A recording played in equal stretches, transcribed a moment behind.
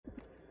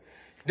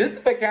This is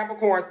for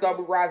Capricorn,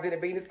 Sun, Rising,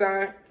 and Venus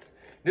signs.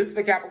 This is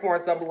for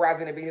Capricorn, Sun,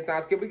 Rising, and Venus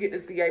signs. Can we get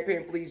the CA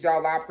pen, please,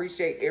 y'all? I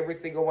appreciate every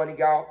single one of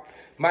y'all.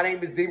 My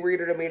name is D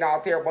Reader, the Mean All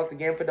Tarot. Once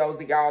again, for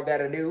those of y'all that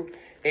are new,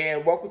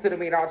 and welcome to the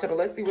Mean All Tarot.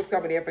 Let's see what's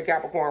coming in for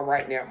Capricorn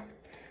right now.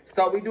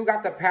 So we do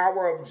got the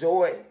power of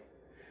joy.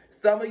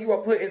 Some of you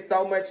are putting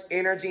so much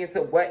energy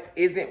into what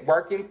isn't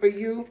working for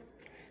you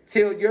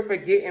till you're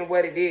forgetting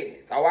what it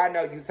is. Oh, I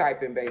know you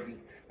typing, baby.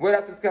 What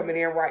else is coming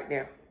in right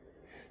now?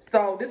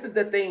 So this is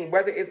the thing,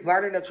 whether it's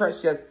learning to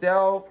trust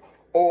yourself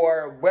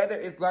or whether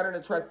it's learning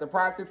to trust the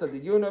process of the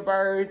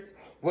universe,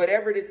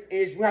 whatever this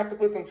is, you have to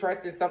put some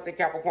trust in something,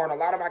 Capricorn. A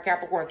lot of my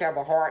Capricorns have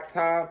a hard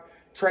time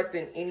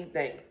trusting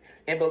anything.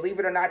 And believe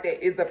it or not,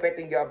 that is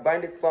affecting your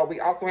abundance flow. We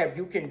also have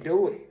you can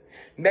do it.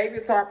 Maybe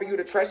it's hard for you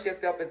to trust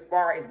yourself as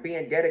far as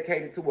being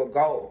dedicated to a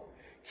goal.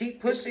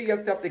 Keep pushing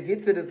yourself to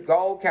get to this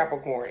goal,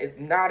 Capricorn. It's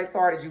not as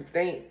hard as you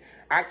think.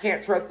 I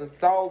can't trust the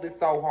soul. It's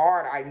so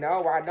hard. I know.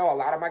 A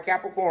lot of my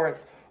Capricorns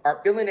are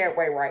feeling that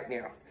way right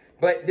now.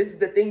 But this is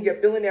the thing,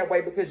 you're feeling that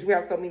way because you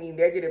have so many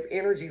negative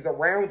energies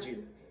around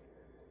you.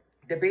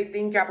 The big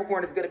thing,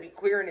 Capricorn, is going to be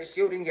clearing and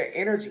shielding your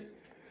energy.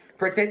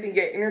 Protecting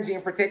your energy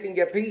and protecting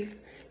your peace.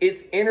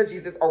 It's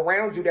energies that's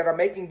around you that are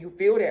making you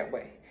feel that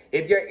way.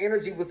 If your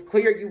energy was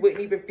clear, you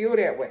wouldn't even feel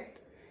that way.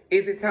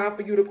 Is it time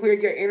for you to clear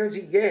your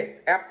energy? Yes,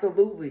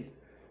 absolutely.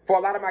 For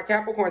a lot of my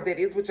Capricorns, that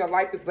is what your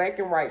life is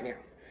lacking right now.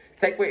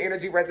 Take what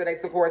energy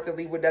resonates, of course, and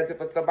leave what doesn't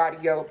for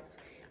somebody else.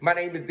 My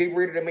name is D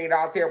Reader, the Mean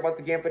All Tarot. Once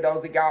again, for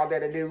those of y'all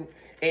that are new,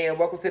 and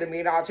welcome to the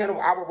Mean All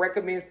channel. I would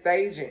recommend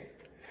saging.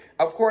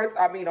 Of course,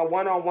 I mean, a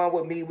one-on-one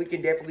with me, we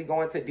can definitely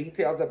go into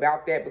details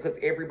about that because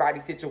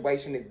everybody's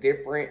situation is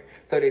different,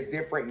 so there's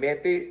different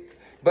methods.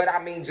 But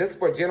I mean, just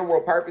for general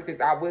purposes,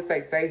 I would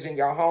say saging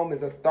your home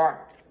is a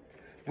start.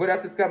 What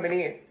else is coming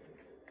in?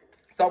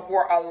 So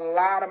for a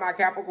lot of my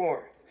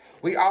Capricorns,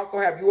 we also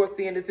have you are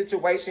seeing the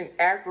situation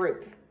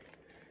accurately.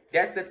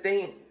 That's the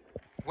thing.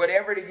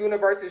 Whatever the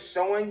universe is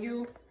showing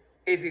you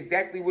is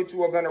exactly what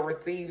you are going to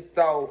receive.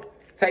 So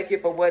take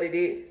it for what it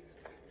is.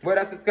 What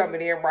else is coming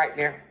in right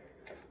now?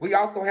 We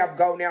also have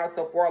go now.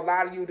 So for a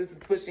lot of you, this is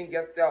pushing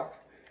yourself.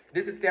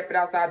 This is stepping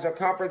outside your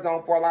comfort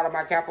zone for a lot of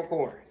my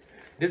Capricorns.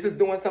 This is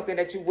doing something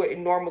that you wouldn't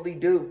normally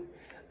do.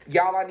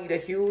 Y'all, I need a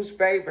huge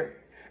favor.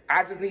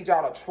 I just need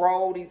y'all to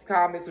troll these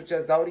comments with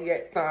your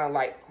zodiac sign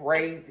like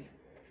crazy.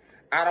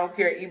 I don't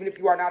care. Even if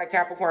you are not a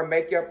Capricorn,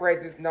 make your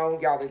presence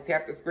known, y'all. And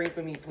tap the screen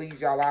for me,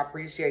 please, y'all. I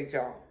appreciate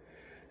y'all.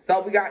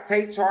 So we got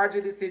take charge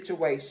of the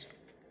situation.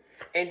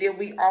 And then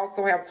we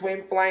also have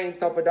twin flames.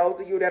 So for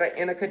those of you that are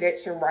in a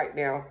connection right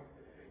now,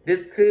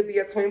 this could be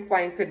a twin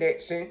flame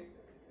connection.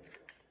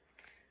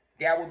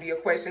 That would be a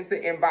question to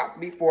inbox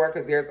me for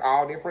because there's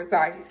all different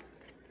types.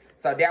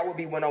 So that would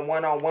be when a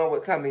one-on-one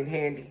would come in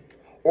handy.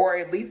 Or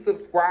at least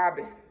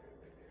subscribing.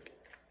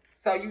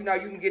 So you know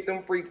you can get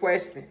them free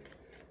questions.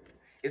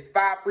 It's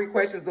 5 free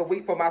questions a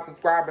week for my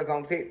subscribers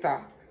on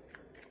TikTok.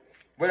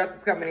 What else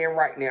is coming in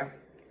right now?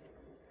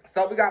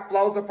 So we got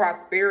flows of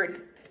prosperity.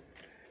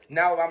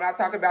 No, I'm not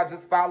talking about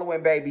just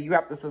following, baby. You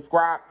have to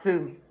subscribe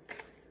too.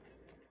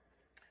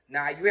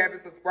 Now, you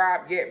haven't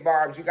subscribed yet,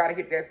 Barbs. You got to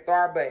hit that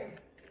star button.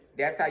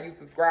 That's how you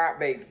subscribe,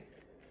 baby.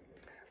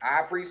 I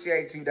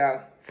appreciate you,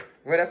 though.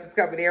 What else is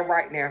coming in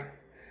right now?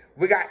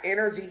 We got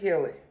energy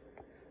healing.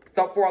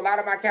 So for a lot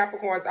of my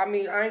Capricorns, I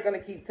mean, I ain't going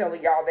to keep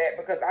telling y'all that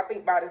because I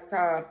think by this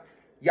time,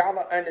 y'all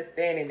are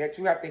understanding that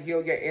you have to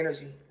heal your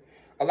energy.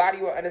 A lot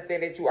of you will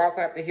understand that you also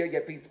have to heal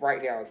your peace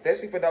right now,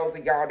 especially for those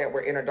of y'all that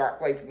were in a dark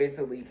place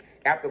mentally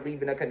after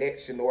leaving a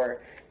connection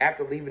or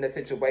after leaving a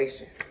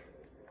situation.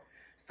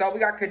 So we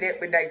got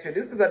connect with nature.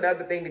 This is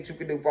another thing that you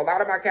can do. For a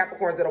lot of my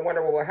Capricorns that are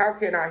wondering, well, how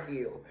can I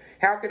heal?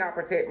 How can I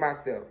protect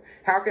myself?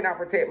 How can I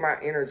protect my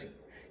energy?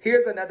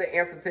 Here's another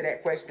answer to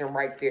that question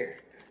right there.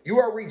 You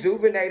are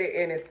rejuvenated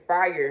and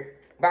inspired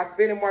by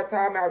spending more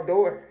time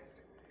outdoors.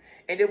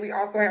 And then we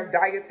also have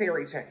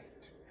dietary change.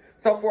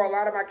 So for a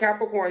lot of my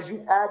Capricorns,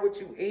 you are what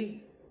you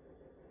eat.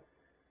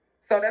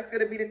 So that's going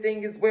to be the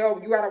thing as well.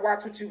 You got to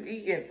watch what you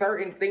eat, and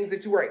certain things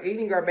that you are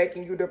eating are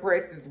making you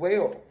depressed as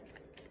well.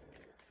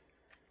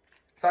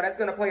 So that's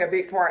going to play a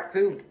big part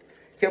too.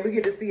 Can we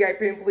get the CA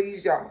pen,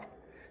 please, y'all?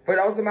 For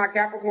those of my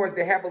Capricorns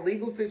that have a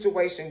legal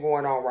situation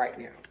going on right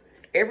now,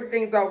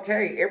 everything's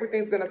okay.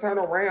 Everything's going to turn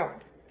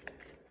around.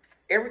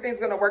 Everything's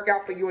going to work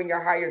out for you in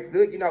your highest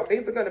good. You know,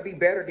 things are going to be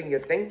better than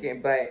you're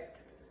thinking, but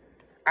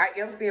I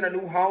am seeing a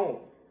new home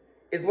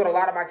is what a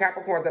lot of my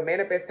Capricorns are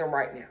manifesting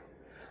right now.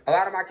 A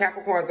lot of my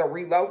Capricorns are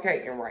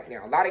relocating right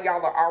now. A lot of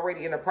y'all are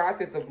already in the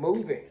process of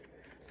moving.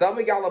 Some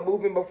of y'all are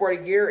moving before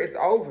the year is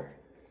over.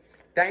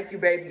 Thank you,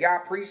 baby. I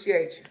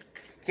appreciate you.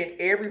 Can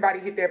everybody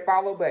hit that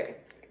follow button?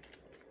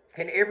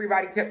 Can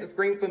everybody tap the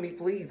screen for me,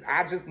 please?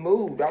 I just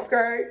moved,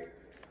 okay?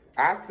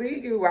 I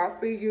see you. I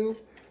see you.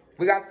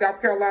 We got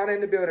South Carolina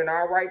in the building.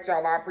 All right,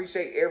 y'all. I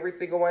appreciate every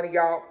single one of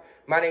y'all.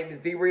 My name is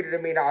D Reader, the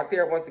Mean All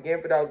Tarot. Once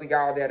again, for those of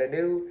y'all that are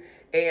new.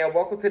 And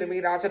welcome to the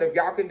Mean All Tarot. If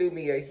y'all can do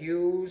me a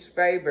huge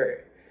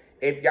favor,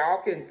 if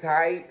y'all can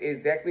type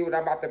exactly what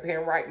I'm about to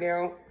pen right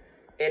now,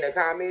 in the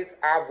comments.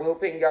 I will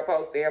pin your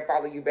post and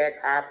follow you back.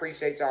 I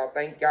appreciate y'all.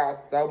 Thank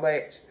y'all so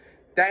much.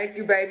 Thank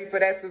you, baby, for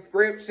that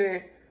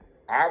subscription.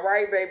 All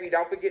right, baby.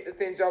 Don't forget to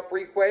send your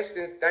free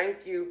questions.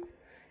 Thank you.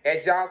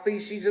 As y'all see,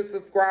 she just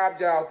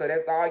subscribed, y'all. So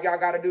that's all y'all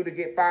got to do to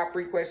get 5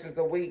 free questions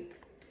a week.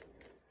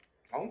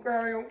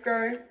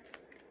 Okay.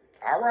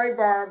 All right,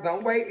 Barbs.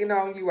 I'm waiting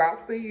on you. I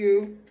see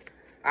you.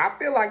 I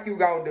feel like you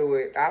gonna do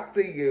it. I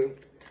see you.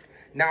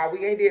 Now,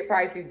 we ain't did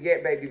Pisces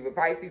yet, baby, but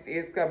Pisces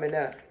is coming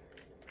up.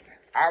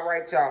 All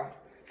right, y'all.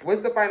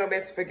 What's the final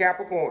message for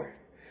Capricorn?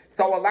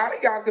 So a lot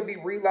of y'all could be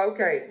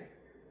relocating.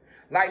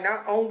 Like,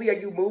 not only are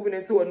you moving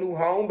into a new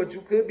home, but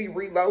you could be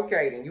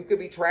relocating. You could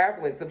be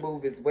traveling to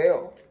move as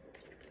well.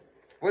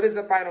 What is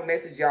the final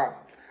message, y'all?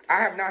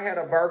 I have not had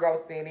a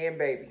Virgo send in,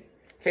 baby.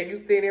 Can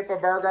you send in for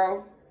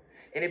Virgo?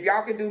 And if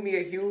y'all can do me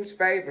a huge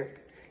favor,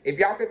 if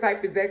y'all can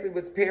type exactly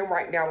what's pinned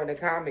right now in the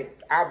comments,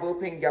 I will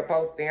pin your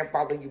post and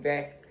follow you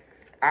back.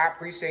 I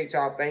appreciate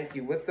y'all. Thank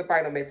you. What's the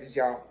final message,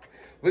 y'all?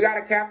 We got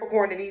a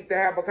Capricorn that needs to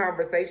have a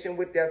conversation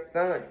with their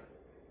son.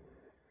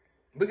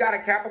 We got a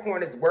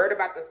Capricorn that's worried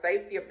about the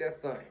safety of their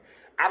son.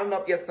 I don't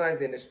know if your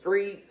son's in the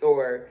streets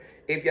or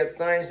if your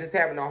son's just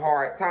having a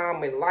hard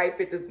time in life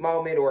at this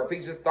moment, or if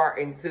he's just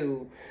starting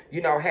to,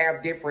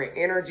 have different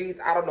energies.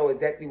 I don't know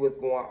exactly what's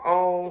going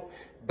on,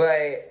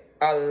 but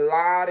a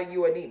lot of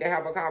you need to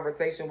have a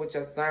conversation with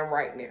your son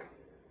right now.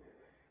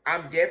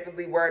 I'm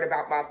definitely worried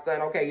about my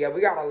son. Okay, yeah,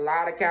 we got a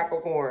lot of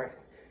Capricorns.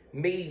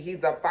 Me,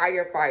 he's a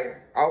firefighter.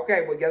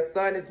 Okay, well, your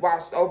son is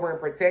watched over and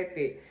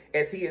protected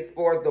as he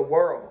explores the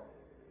world.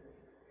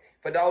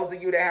 For those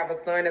of you that have a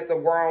son that's a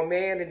grown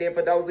man, and then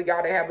for those of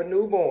y'all that have a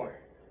newborn,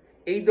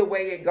 either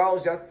way it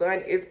goes, your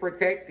son is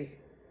protected.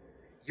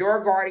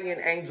 Your guardian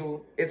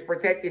angel is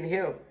protecting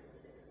him.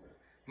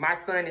 My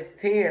son is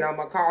 10. I'm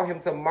going to call him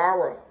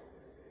tomorrow.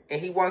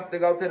 And he wants to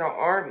go to the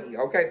army.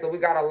 Okay, so we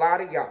got a lot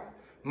of y'all.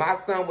 My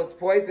son was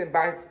poisoned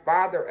by his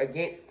father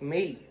against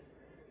me.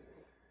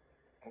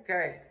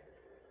 Okay.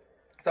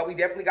 So we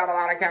definitely got a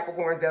lot of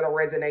Capricorns that are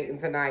resonating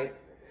tonight.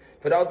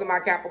 For those of my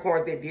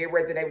Capricorns that did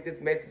resonate with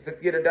this message,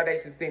 just get a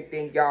donation sent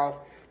in, y'all.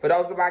 For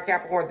those of my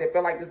Capricorns that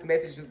feel like this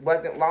message just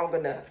wasn't long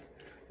enough,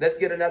 let's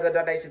get another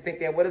donation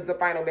sent in. What is the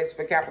final message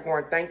for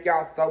Capricorn? Thank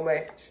y'all so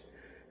much.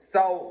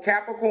 So,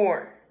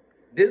 Capricorn,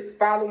 this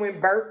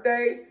following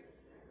birthday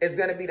is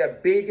going to be the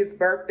biggest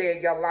birthday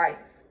of your life.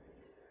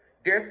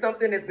 There's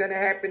something that's going to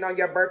happen on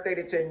your birthday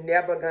that you're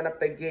never going to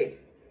forget.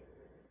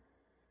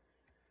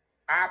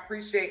 I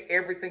appreciate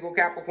every single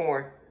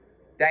Capricorn.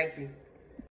 Thank you.